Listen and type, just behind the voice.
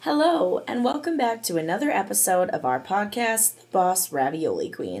Hello, and welcome back to another episode of our podcast, Boss Ravioli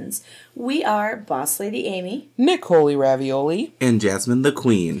Queens. We are Boss Lady Amy, Nick Holy Ravioli, and Jasmine the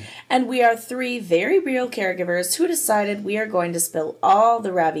Queen. And we are three very real caregivers who decided we are going to spill all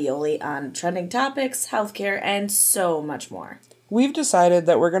the ravioli on trending topics, healthcare, and so much more. We've decided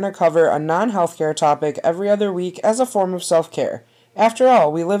that we're going to cover a non-healthcare topic every other week as a form of self-care. After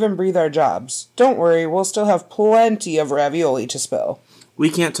all, we live and breathe our jobs. Don't worry, we'll still have plenty of ravioli to spill. We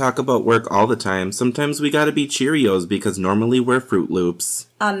can't talk about work all the time. Sometimes we gotta be Cheerios because normally we're Fruit Loops.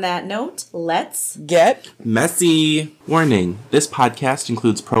 On that note, let's get messy. Warning, this podcast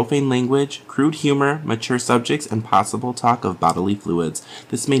includes profane language, crude humor, mature subjects, and possible talk of bodily fluids.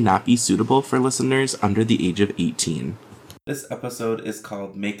 This may not be suitable for listeners under the age of 18. This episode is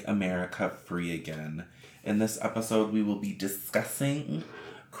called Make America Free Again. In this episode, we will be discussing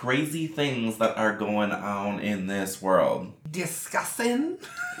crazy things that are going on in this world. Discussing.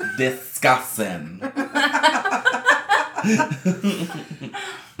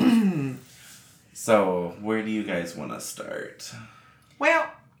 So, where do you guys want to start? Well,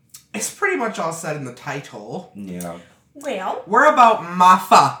 it's pretty much all said in the title. Yeah. Well, we're about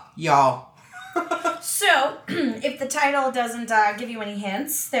Mafa, y'all. So, if the title doesn't give you any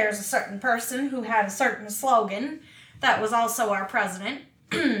hints, there's a certain person who had a certain slogan that was also our president.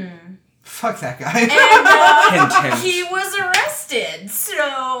 Fuck that guy. And he was arrested,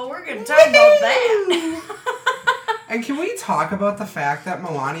 so we're going to talk about that. And can we talk about the fact that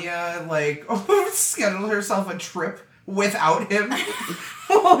Melania, scheduled herself a trip without him?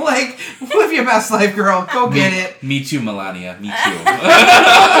 Live your best life, girl. Go get it. Me too, Melania. Me too.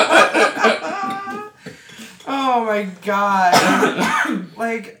 Oh my god.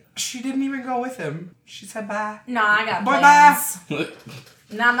 She didn't even go with him. She said bye. No, I got plans. Bye.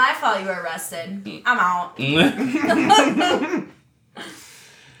 Not my fault you were arrested. I'm out.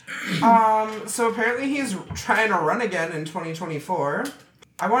 So apparently he's trying to run again in 2024.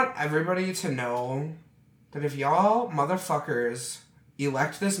 I want everybody to know that if y'all motherfuckers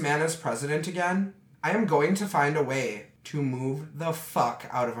elect this man as president again, I am going to find a way to move the fuck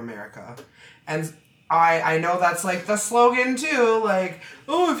out of America. And I know that's the slogan too,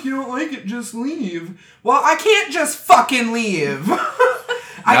 if you don't like it, just leave. Well, I can't just fucking leave.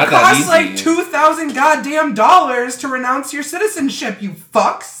 I cost $2,000 goddamn dollars to renounce your citizenship, you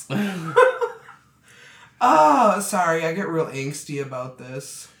fucks. Oh, sorry, I get real angsty about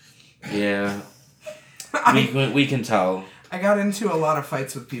this. Yeah. We can tell. I got into a lot of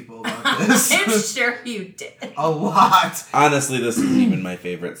fights with people about this. I'm sure you did. A lot. Honestly, this isn't even my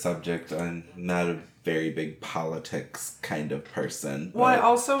favorite subject. I'm not a very big politics kind of person. Well, I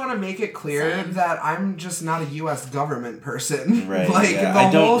also want to make it clear that I'm just not a U.S. government person. Right. The I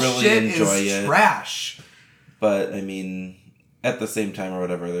whole don't really shit enjoy is it. Trash. But, I mean, at the same time or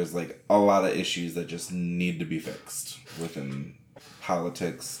whatever, there's a lot of issues that just need to be fixed within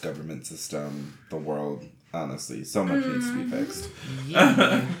politics, government system, the world. Honestly, so much needs to be fixed.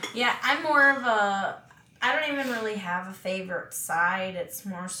 Yeah, I'm more of I don't even really have a favorite side. It's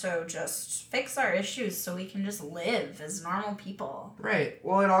more so just fix our issues so we can just live as normal people. Right.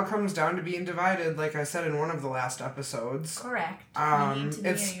 Well, it all comes down to being divided, like I said in one of the last episodes. Correct. We need to be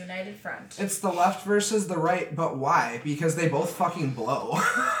a united front. It's the left versus the right, but why? Because they both fucking blow.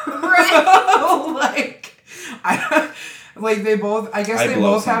 Right. They both, I guess they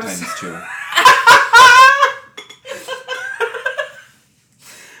both have... too.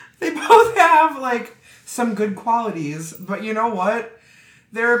 They both have, some good qualities, but you know what?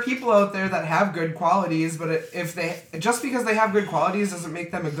 There are people out there that have good qualities, but just because they have good qualities doesn't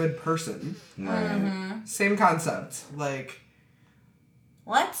make them a good person. Mm-hmm. Same concept.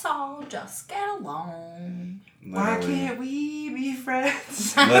 Let's all just get along. Why can't we be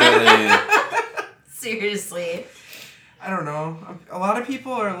friends? Literally. Seriously. I don't know. A lot of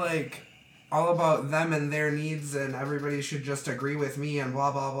people are all about them and their needs, and everybody should just agree with me and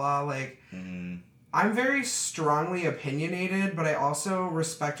blah blah blah. I'm very strongly opinionated, but I also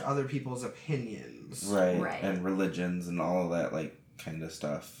respect other people's opinions. Right. And religions and all of that kind of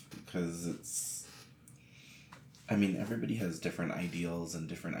stuff, because it's, I mean, everybody has different ideals and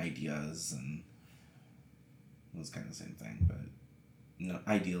different ideas, and it's kind of the same thing, but no,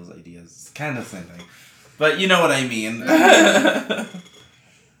 ideas, kind of the same thing, but you know what I mean.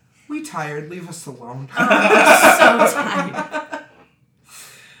 We tired. Leave us alone. Oh, I'm so tired.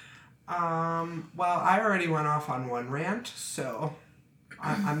 Well, I already went off on one rant, so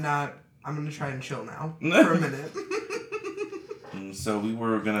I'm gonna try and chill now for a minute. So we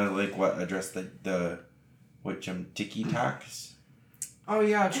were gonna address the TikToks? Oh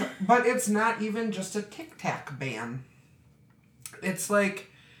yeah, but it's not even just a Tic Tac ban. It's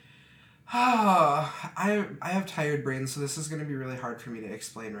I have tired brains, so this is going to be really hard for me to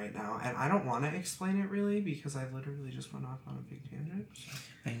explain right now. And I don't want to explain it really because I literally just went off on a big tangent. So.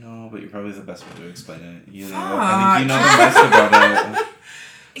 I know, but you're probably the best one to explain it. You know, I think you know the best about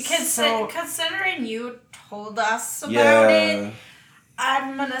it. Considering you told us about it,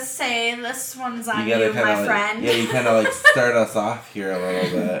 I'm going to say this one's on you, my friend. Yeah, you kind of like start us off here a little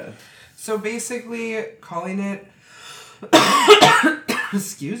bit. So basically, calling it...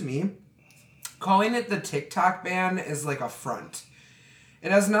 excuse me. Calling it the TikTok ban is like a front.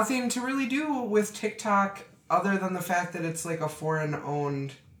 It has nothing to really do with TikTok other than the fact that it's like a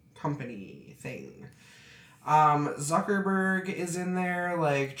foreign-owned company thing. Zuckerberg is in there,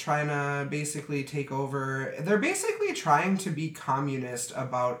 like, trying to basically take over. They're basically trying to be communist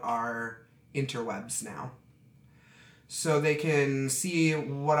about our interwebs now. So they can see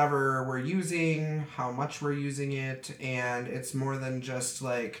whatever we're using, how much we're using it, and it's more than just,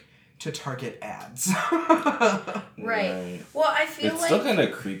 like, to target ads. Right. Well, I feel it's still kind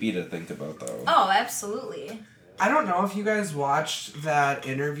of creepy to think about, though. Oh, absolutely. I don't know if you guys watched that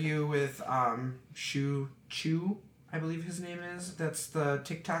interview with Shu Chu, I believe his name is. That's the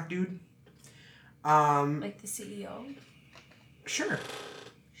TikTok dude. Like the CEO? Sure.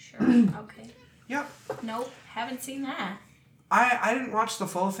 Okay. Yep. Nope, haven't seen that. I didn't watch the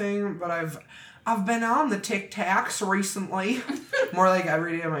full thing, but I've been on the TikToks recently. More like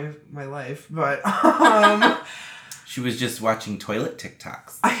every day of my life. But she was just watching toilet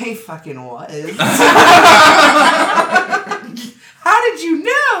TikToks. I fucking was. How did you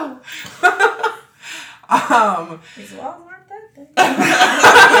know? These walls weren't that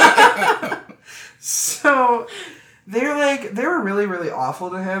thick. So they were really, really awful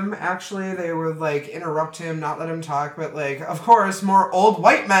to him, actually. They would, like, interrupt him, not let him talk, but, like, of course, more old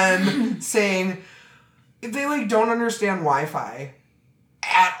white men saying they, like, don't understand Wi-Fi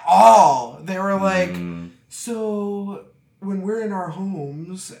at all. They were like, so when we're in our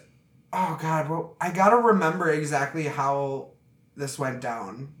homes, oh, God, well, I gotta remember exactly how this went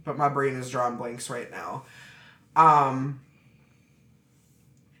down, but my brain is drawing blanks right now.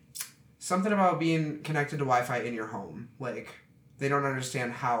 Something about being connected to Wi-Fi in your home. Like, they don't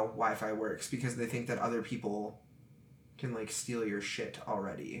understand how Wi-Fi works because they think that other people can, like, steal your shit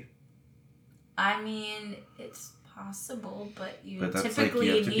already. I mean, it's possible, but that's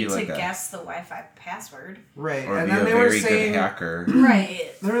typically like, you need to like guess the Wi-Fi password. Right. Or and be then a they were very saying, good hacker.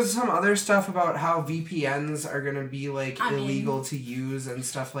 Right. There was some other stuff about how VPNs are going to be, like, illegal to use and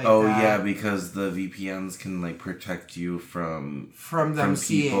stuff like that. Oh, yeah, because the VPNs can, like, protect you from them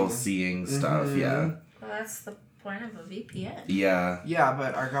people seeing stuff, yeah. Well, that's the point of a VPN. Yeah. Yeah,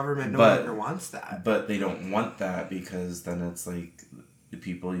 but our government no longer wants that. But they don't want that because then it's, like,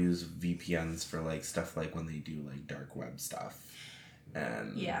 people use VPNs for, like, stuff like when they do, like, dark web stuff.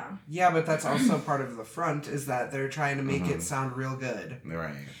 And yeah, but that's also part of the front, is that they're trying to make it sound real good.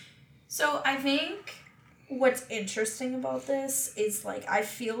 Right. So I think what's interesting about this is, like, I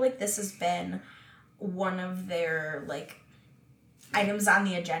feel like this has been one of their, like, items on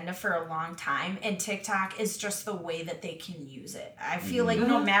the agenda for a long time, and TikTok is just the way that they can use it. I feel like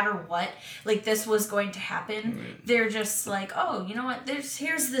no matter what, like, this was going to happen, they're just like, oh, you know what,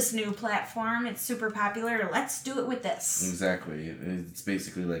 here's this new platform, it's super popular, let's do it with this. Exactly. It's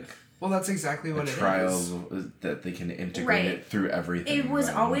basically like, well, that's exactly what it is. Trials that they can integrate it through everything. It was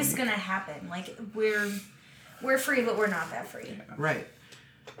always going to happen. Like, we're free, but we're not that free. Right.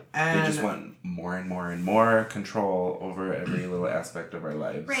 And they just want more and more and more control over every little aspect of our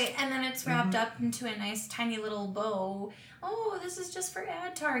lives. Right, and then it's wrapped up into a nice tiny little bow. Oh, this is just for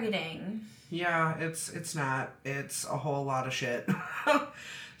ad targeting. Yeah, it's not. It's a whole lot of shit.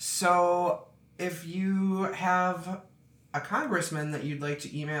 So, if you have a congressman that you'd like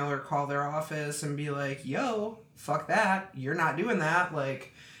to email or call their office and be like, yo, fuck that, you're not doing that,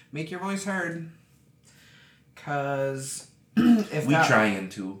 like, make your voice heard. Because if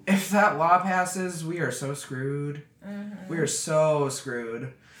that law passes, we are so screwed. We are so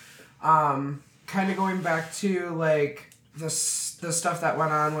screwed. Kind of going back to, like, the stuff that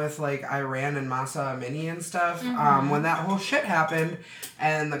went on with, like, Iran and Masa Amini and stuff. When that whole shit happened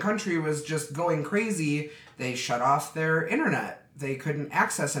and the country was just going crazy, they shut off their internet. They couldn't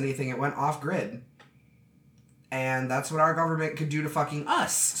access anything. It went off grid. And that's what our government could do to fucking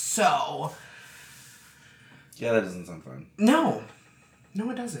us. So... yeah, that doesn't sound fun. No,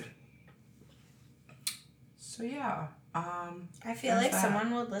 it doesn't. So yeah, I feel like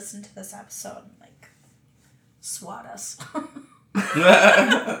someone would listen to this episode and, like, swat us.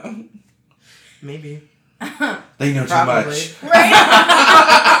 Maybe. They know too Probably. much.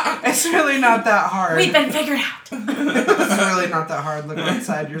 Right? It's really not that hard. We've been figured out. It's really not that hard. Look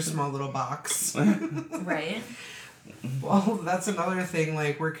outside your small little box. Right? Well, that's another thing.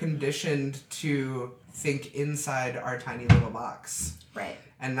 Like, we're conditioned to think inside our tiny little box. Right.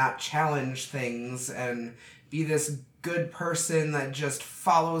 And not challenge things and be this good person that just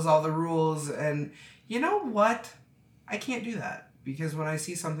follows all the rules. And you know what? I can't do that. Because when I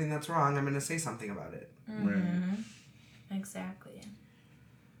see something that's wrong, I'm going to say something about it. Mm-hmm. Exactly.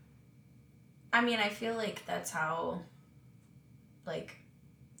 I mean, I feel like that's how, like,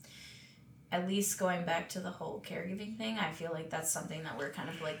 at least going back to the whole caregiving thing, I feel like that's something that we're kind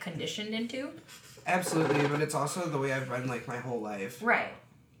of, like, conditioned into. Absolutely, but it's also the way I've been, like, my whole life. Right.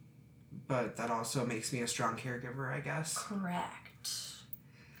 But that also makes me a strong caregiver, I guess. Correct.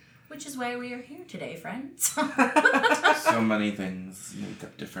 Which is why we are here today, friends. So many things make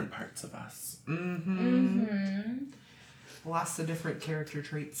up different parts of us. Mm-hmm. Mm-hmm. Lots of different character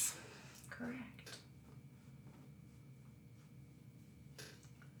traits. Correct.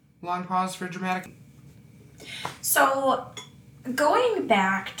 Long pause for dramatic. So, going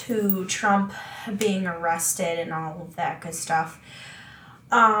back to Trump being arrested and all of that good stuff,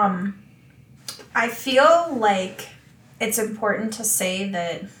 I feel like it's important to say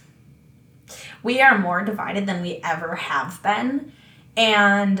that we are more divided than we ever have been.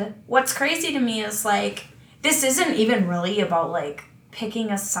 And what's crazy to me is, like, this isn't even really about, like, picking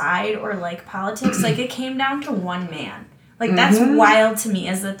a side or, like, politics. Like, it came down to one man. Like, that's wild to me,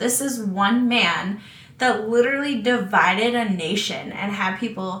 is that this is one man that literally divided a nation and had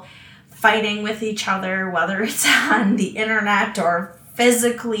people fighting with each other, whether it's on the internet or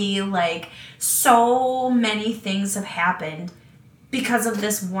physically. Like, so many things have happened because of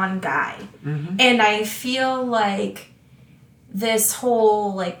this one guy. Mm-hmm. And I feel like this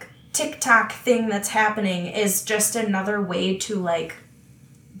whole, like, TikTok thing that's happening is just another way to, like,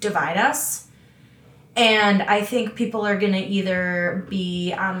 divide us. And I think people are going to either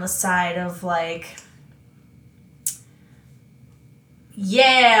be on the side of, like,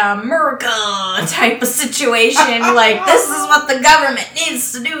 yeah, America type of situation. Like, this is what the government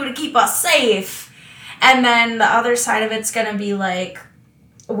needs to do to keep us safe. And then the other side of it's going to be like,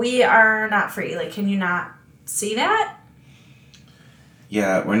 we are not free. Like, can you not see that?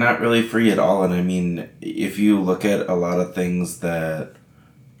 Yeah, we're not really free at all. And I mean, if you look at a lot of things that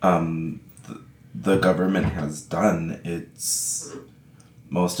the government has done, it's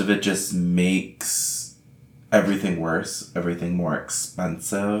most of it just makes everything worse, everything more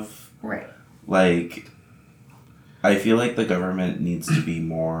expensive. Right. Like, I feel like the government needs to be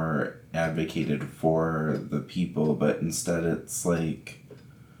more advocated for the people, but instead it's like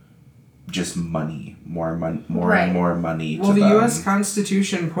just money, more money, more and more money. Well, the U.S.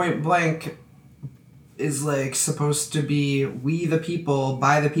 Constitution, point blank, is like supposed to be we the people,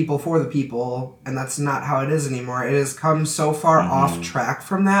 by the people, for the people, and that's not how it is anymore. It has come so far off track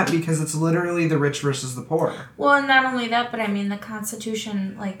from that because it's literally the rich versus the poor. Well, and not only that, but I mean the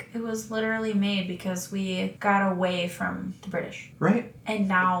Constitution, like, it was literally made because we got away from the British. Right. And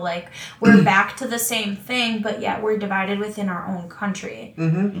now, like, we're back to the same thing, but yet we're divided within our own country.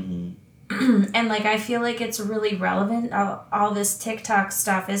 Mm-hmm. Mm-hmm. And, like, I feel like it's really relevant. All this TikTok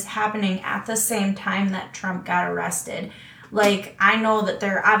stuff is happening at the same time that Trump got arrested. Like, I know that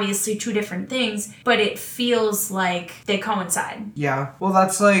they're obviously two different things, but it feels like they coincide. Yeah. Well,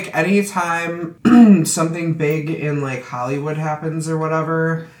 that's like anytime something big in, like, Hollywood happens or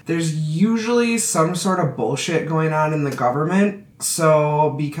whatever, there's usually some sort of bullshit going on in the government.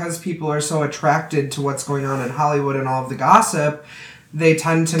 So, because people are so attracted to what's going on in Hollywood and all of the gossip, they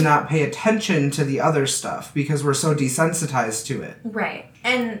tend to not pay attention to the other stuff because we're so desensitized to it. Right.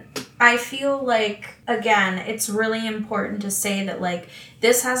 And I feel like, again, it's really important to say that, like,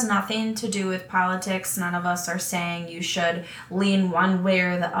 this has nothing to do with politics. None of us are saying you should lean one way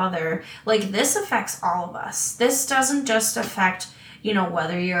or the other. Like, this affects all of us. This doesn't just affect, you know,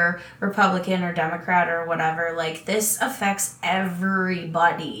 whether you're Republican or Democrat or whatever. Like, this affects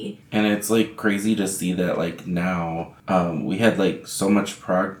everybody. And it's, like, crazy to see that, like, now we had, like, so much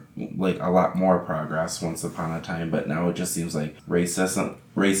a lot more progress once upon a time, but now it just seems like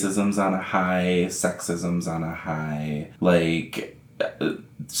racism's on a high, sexism's on a high, like,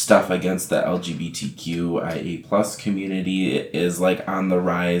 stuff against the LGBTQIA plus community is, like, on the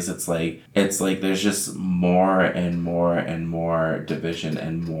rise. It's like there's just more and more and more division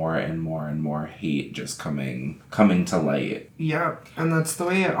and more hate just coming to light. Yeah, and that's the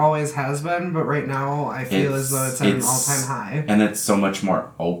way it always has been, but right now I feel as though it's at an all-time high. And it's so much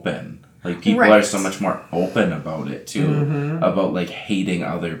more open. Like, people are so much more open about it, too. Mm-hmm. About, like, hating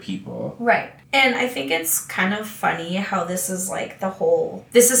other people. Right. And I think it's kind of funny how this is like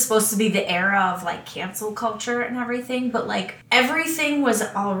this is supposed to be the era of like cancel culture and everything, but like everything was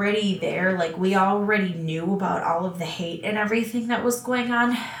already there. Like we already knew about all of the hate and everything that was going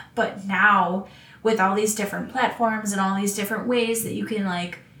on. But now with all these different platforms and all these different ways that you can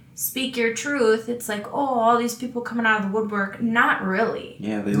like speak your truth, it's like, oh, all these people coming out of the woodwork. Not really.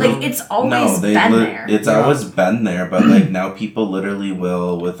 Yeah, they like it's always been there. It's always been there, but like now people literally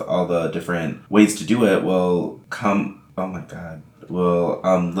will, with all the different ways to do it, will come. Oh my god, will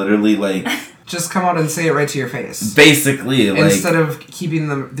literally like just come out and say it right to your face. Basically, like instead of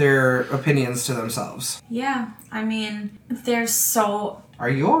keeping their opinions to themselves. Yeah, I mean, they're so. Are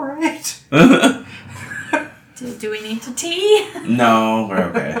you all right? Do we need to tea? No, we're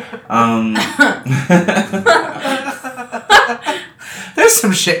okay. There's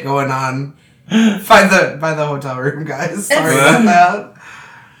some shit going on by the hotel room, guys. Sorry about that.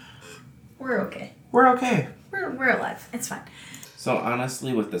 We're okay. We're okay. We're alive. It's fine. So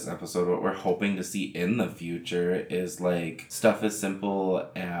honestly, with this episode, what we're hoping to see in the future is like stuff as simple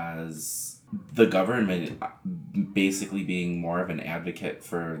as the government basically being more of an advocate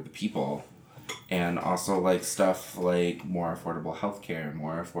for the people. And also, like, stuff like more affordable healthcare,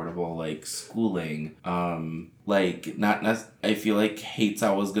 more affordable, like, schooling. Like, I feel like hate's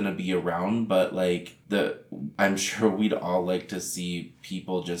always gonna be around, but, like, I'm sure we'd all like to see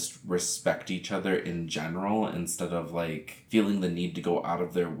people just respect each other in general instead of, like, feeling the need to go out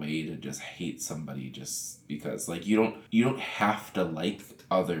of their way to just hate somebody just because, like, you don't have to like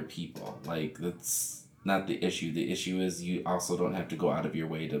other people. Like, that's not the issue. The issue is you also don't have to go out of your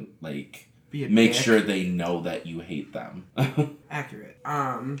way to, like, make sure they know that you hate them. Accurate.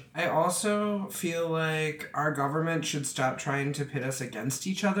 I also feel like our government should stop trying to pit us against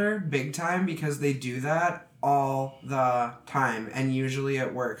each other big time because they do that all the time and usually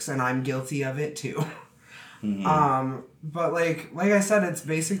it works and I'm guilty of it too. Mm-hmm. But like I said, it's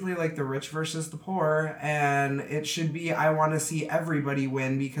basically like the rich versus the poor and it should be I want to see everybody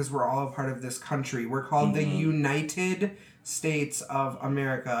win because we're all a part of this country. We're called the United States of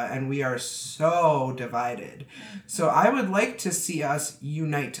America and we are so divided. So I would like to see us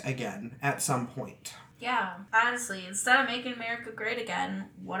unite again at some point. Yeah, honestly, instead of making America great again,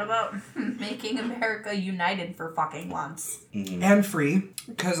 what about making America united for fucking once? Mm-hmm. And free.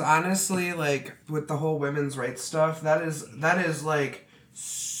 Because honestly, like, with the whole women's rights stuff, that is like,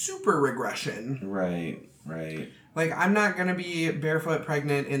 super regression. Right. Like, I'm not gonna be barefoot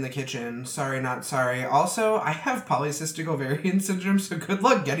pregnant in the kitchen. Sorry, not sorry. Also, I have polycystic ovarian syndrome, so good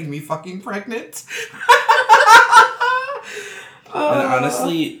luck getting me fucking pregnant. And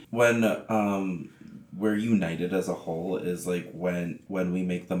honestly, when we're united as a whole is like when we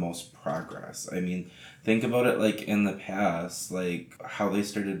make the most progress. I mean, think about it like in the past, like how they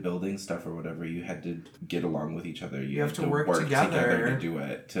started building stuff or whatever. You had to get along with each other. You have to work together to do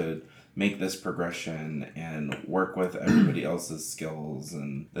it, to make this progression and work with everybody else's skills,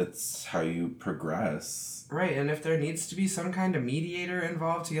 and that's how you progress. Right, and if there needs to be some kind of mediator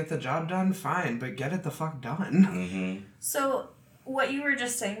involved to get the job done, fine, but get it the fuck done. Mm-hmm. So what you were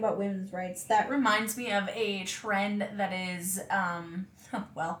just saying about women's rights, that reminds me of a trend that is,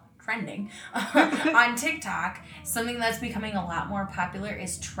 trending on TikTok. Something that's becoming a lot more popular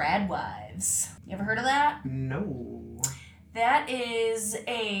is trad wives. You ever heard of that? No. That is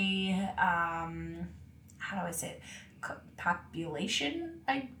a, how do I say it? Population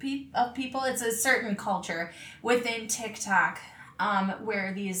of people. It's a certain culture within TikTok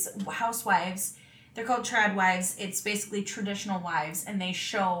where these housewives, they're called trad wives. It's basically traditional wives, and they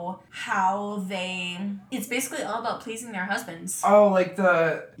show how it's basically all about pleasing their husbands. Oh, like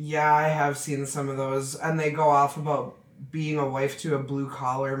I have seen some of those, and they go off about being a wife to a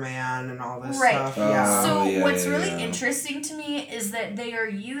blue-collar man and all this stuff. Yeah. So what's really interesting to me is that they are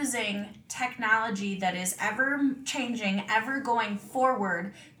using technology that is ever-changing, ever going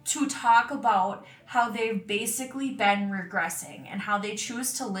forward to talk about how they've basically been regressing and how they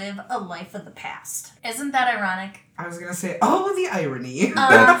choose to live a life of the past. Isn't that ironic? I was going to say, oh, the irony.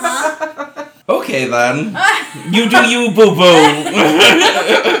 Okay, then. You do you, boo-boo.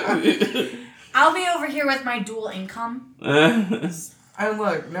 I'll be over here with my dual income. And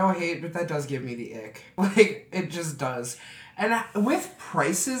look, no hate, but that does give me the ick. Like, it just does. And with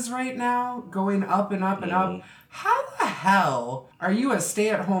prices right now going up and up and up, how the hell Are you a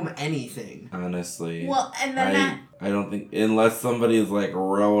stay-at-home anything? Honestly. Well, and then I don't think, unless somebody is like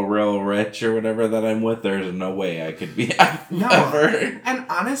real rich or whatever that I'm with, there's no way I could be No. ever. And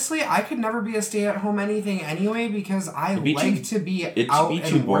honestly, I could never be a stay-at-home anything anyway because I It'd be like too- to be it'd out be and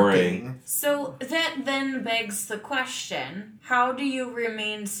too boring. working. So that then begs the question, how do you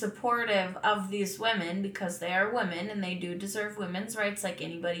remain supportive of these women, because they are women and they do deserve women's rights like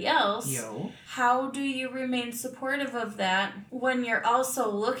anybody else? Yo. How do you remain supportive of that when you're also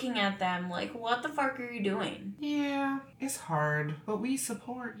looking at them like, what the fuck are you doing? Yeah, it's hard, but we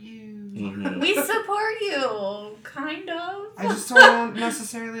support you. Mhm. We support you, kind of. I just don't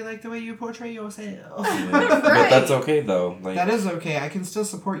necessarily like the way you portray yourself. But that's okay though. Like, That is okay. I can still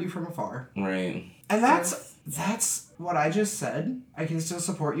support you from afar. right. And that's what I just said. I can still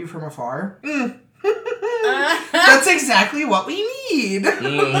support you from afar. That's exactly what we need.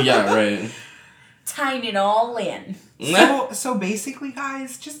 Yeah, right. Tying it all in. So basically,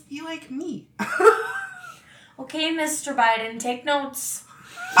 guys, just be like me. Okay, Mr. Biden, take notes.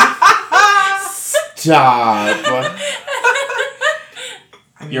 Stop.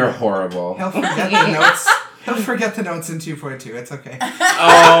 You're horrible. He'll forget the notes. He'll forget the notes in 2.2. It's okay.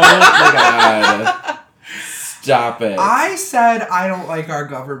 Oh my god. Stop it. I said I don't like our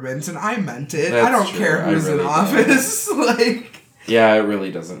government, and I meant it. I That's don't true. care who's I in really office. Like, Yeah, it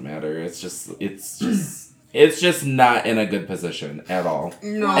really doesn't matter. It's just not in a good position at all.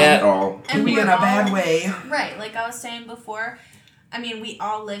 no, At all. And we we're in a bad all- way. Right, like I was saying before, I mean, we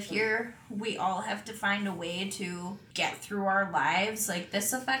all live here. We all have to find a way to get through our lives. Like,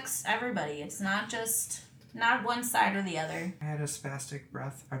 this affects everybody. It's not one side or the other. I had a spastic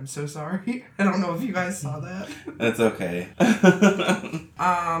breath. I'm so sorry. I don't know if you guys saw that. That's okay.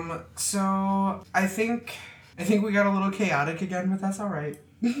 So I think we got a little chaotic again, but that's all right.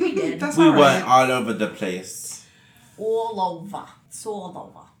 We did. That's We all went right. all over the place. All over. It's all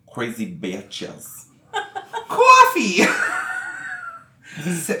over. Crazy bitches. Coffee.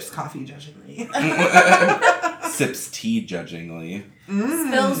 Sips coffee judgingly. Sips tea judgingly.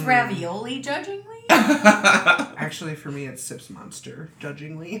 Spills ravioli, judgingly? Actually, for me, it's Sips Monster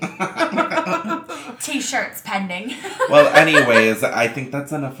judgingly. T-shirts pending. Well, anyways, I think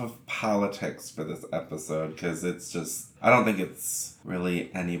that's enough of politics for this episode, because it's just, I don't think it's really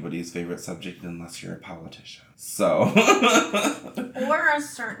anybody's favorite subject unless you're a politician. So. Or a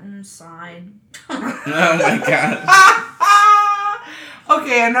certain side. Oh my god.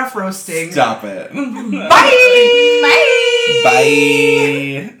 Okay, enough roasting. Stop it. Bye!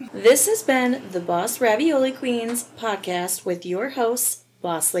 Bye. This has been the Boss Ravioli Queens podcast with your hosts,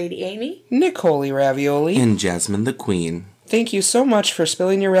 Boss Lady Amy, Nicole Ravioli. And Jasmine the Queen. Thank you so much for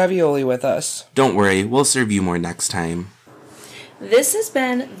spilling your ravioli with us. Don't worry, we'll serve you more next time. This has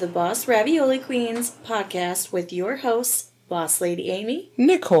been the Boss Ravioli Queens podcast with your hosts, Boss Lady Amy,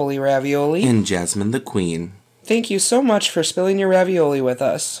 Nicole Ravioli. And Jasmine the Queen. Thank you so much for spilling your ravioli with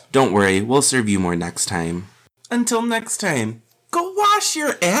us. Don't worry, we'll serve you more next time. Until next time, go wash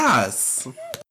your ass.